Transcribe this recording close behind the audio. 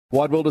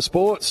Wide World of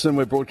Sports, and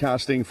we're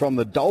broadcasting from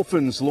the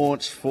Dolphins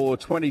launch for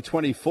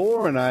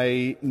 2024, and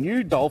a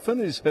new Dolphin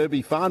is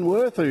Herbie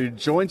Farnworth, who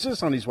joins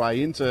us on his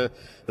way into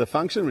the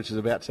function, which is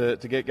about to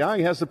get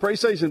going. How's the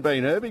pre-season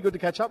been, Herbie? Good to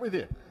catch up with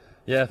you.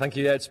 Yeah, thank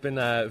you. Yeah, it's been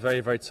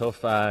very, very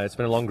tough. It's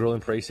been a long,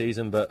 grueling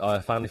pre-season, but I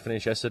finally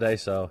finished yesterday,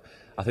 so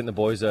I think the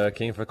boys are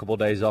keen for a couple of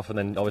days off, and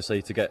then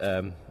obviously to get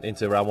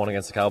into round one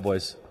against the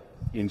Cowboys.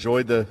 You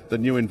enjoyed the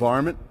new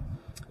environment?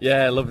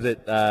 Yeah, I loved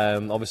it.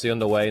 Obviously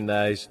under Wayne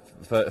there, he's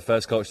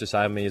first coach to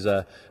sign me as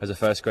a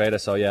first grader.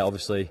 So yeah,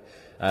 obviously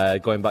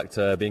going back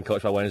to being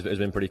coached by Wayne has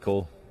been pretty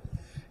cool.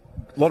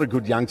 A lot of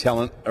good young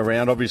talent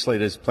around. Obviously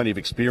there's plenty of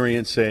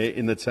experience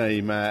in the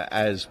team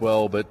as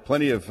well, but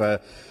plenty of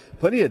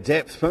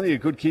depth, plenty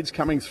of good kids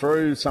coming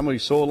through. Some we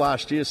saw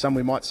last year, some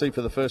we might see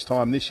for the first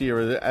time this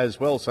year as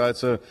well. So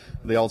it's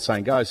the old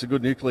saying goes, it's a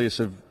good nucleus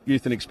of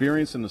youth and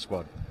experience in the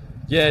squad.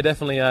 Yeah,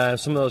 definitely.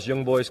 Some of those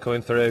young boys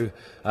coming through,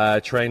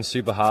 train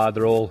super hard.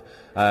 They're all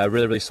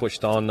really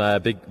switched on.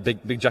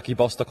 Big Jackie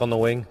Bostock on the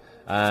wing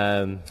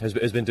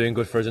has been doing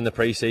good for us in the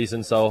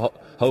pre-season. So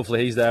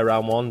hopefully he's there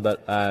round one.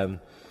 But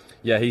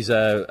yeah, he's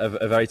a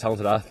very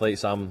talented athlete.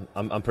 So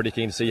I'm pretty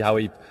keen to see how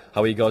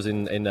he goes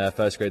in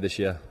first grade this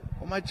year.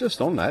 Well, mate,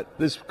 just on that,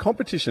 there's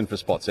competition for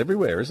spots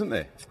everywhere, isn't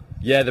there?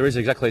 Yeah, there is,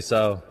 exactly.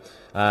 So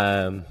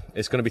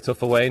it's going to be tough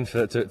for Wayne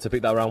to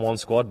pick that round one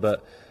squad,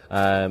 but.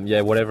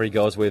 Yeah, whatever he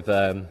goes with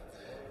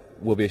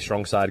will be a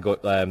strong side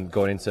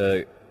going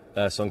into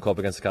Suncorp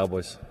against the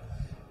Cowboys.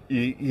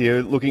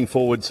 You're looking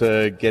forward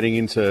to getting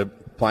into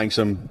playing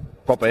some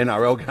proper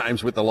NRL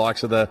games with the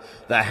likes of the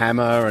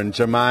Hammer and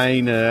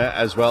Jermaine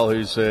as well,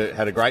 who's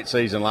had a great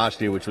season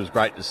last year, which was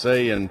great to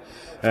see, and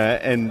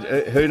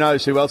who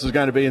knows who else is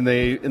going to be in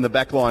the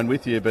back line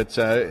with you, but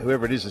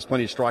whoever it is, there's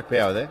plenty of strike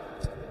power there.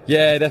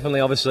 Yeah,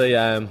 definitely. Obviously,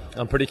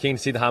 I'm pretty keen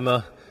to see the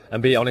Hammer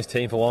and be on his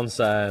team for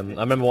once. I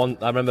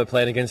remember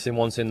playing against him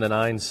once in the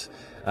nines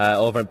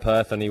over in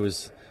Perth, and he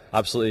was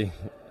absolutely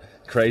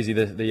crazy,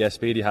 the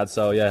speed he had.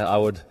 So yeah, I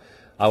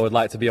would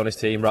like to be on his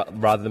team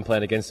rather than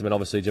playing against him. And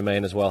obviously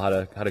Jermaine as well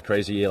had a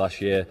crazy year last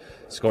year,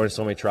 scoring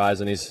so many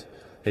tries, and his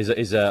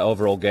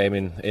overall game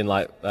in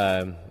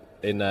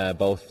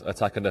both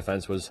attack and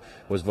defence was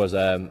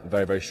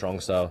very, very strong.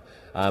 So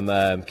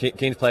I'm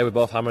keen to play with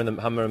both Hammer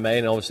and Maine,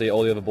 and obviously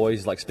all the other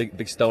boys, like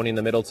Big Stoney in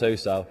the middle too.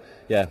 So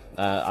yeah,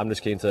 I'm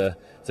just keen to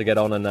get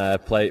on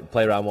and play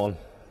round one.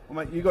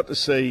 Well, mate, you got to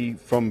see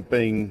from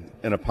being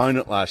an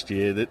opponent last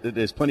year that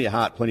there's plenty of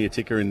heart, plenty of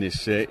ticker in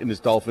this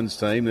Dolphins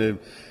team.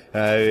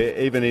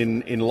 Even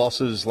in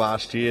losses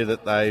last year,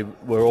 that they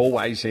were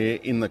always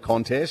in the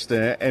contest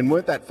and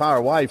weren't that far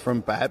away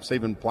from perhaps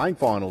even playing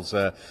finals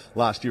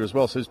last year as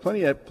well. So there's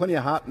plenty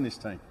of heart in this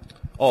team.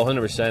 Oh,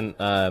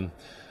 100%.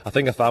 I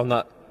think I found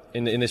that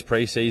in this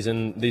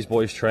pre-season, these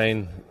boys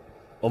train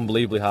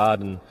unbelievably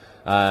hard, and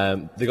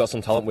they got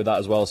some talent with that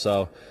as well.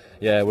 So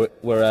yeah,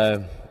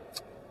 we're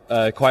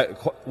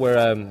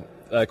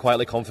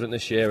quietly confident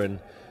this year, and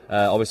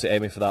obviously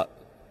aiming for that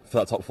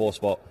top four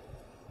spot.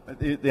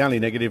 The only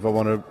negative I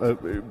want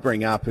to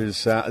bring up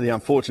is the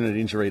unfortunate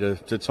injury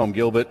to Tom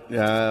Gilbert.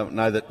 I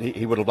know that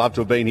he would have loved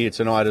to have been here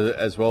tonight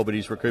as well, but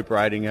he's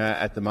recuperating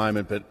at the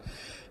moment. But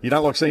you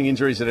don't like seeing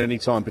injuries at any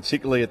time,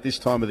 particularly at this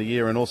time of the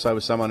year, and also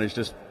with someone who's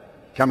just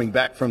coming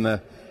back from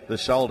the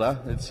shoulder.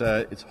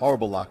 It's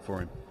horrible luck for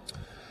him.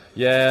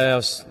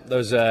 Yeah, there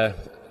was a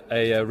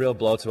real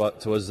blow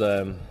to us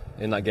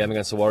in that game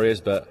against the Warriors,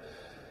 but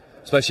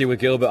especially with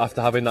Gilbert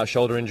after having that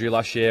shoulder injury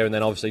last year, and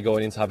then obviously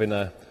going into having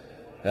a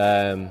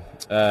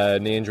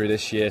knee injury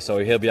this year, so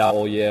he'll be out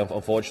all year,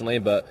 unfortunately.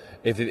 But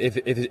if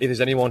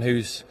there's anyone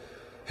who's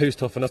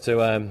tough enough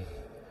to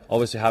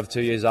obviously have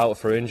 2 years out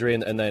for injury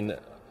and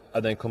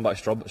then come back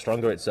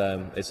stronger, it's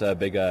a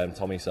big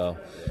Tommy. So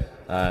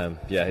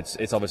yeah,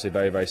 it's obviously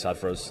very, very sad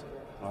for us.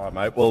 All right,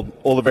 mate. Well,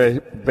 all the very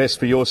best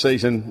for your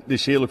season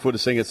this year. Look forward to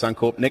seeing you at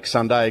Suncorp next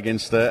Sunday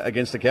against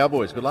the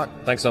Cowboys. Good luck.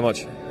 Thanks so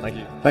much. Thank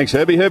you. Thanks,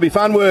 Herbie. Herbie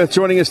Farnworth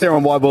joining us there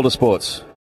on Wide World of Sports.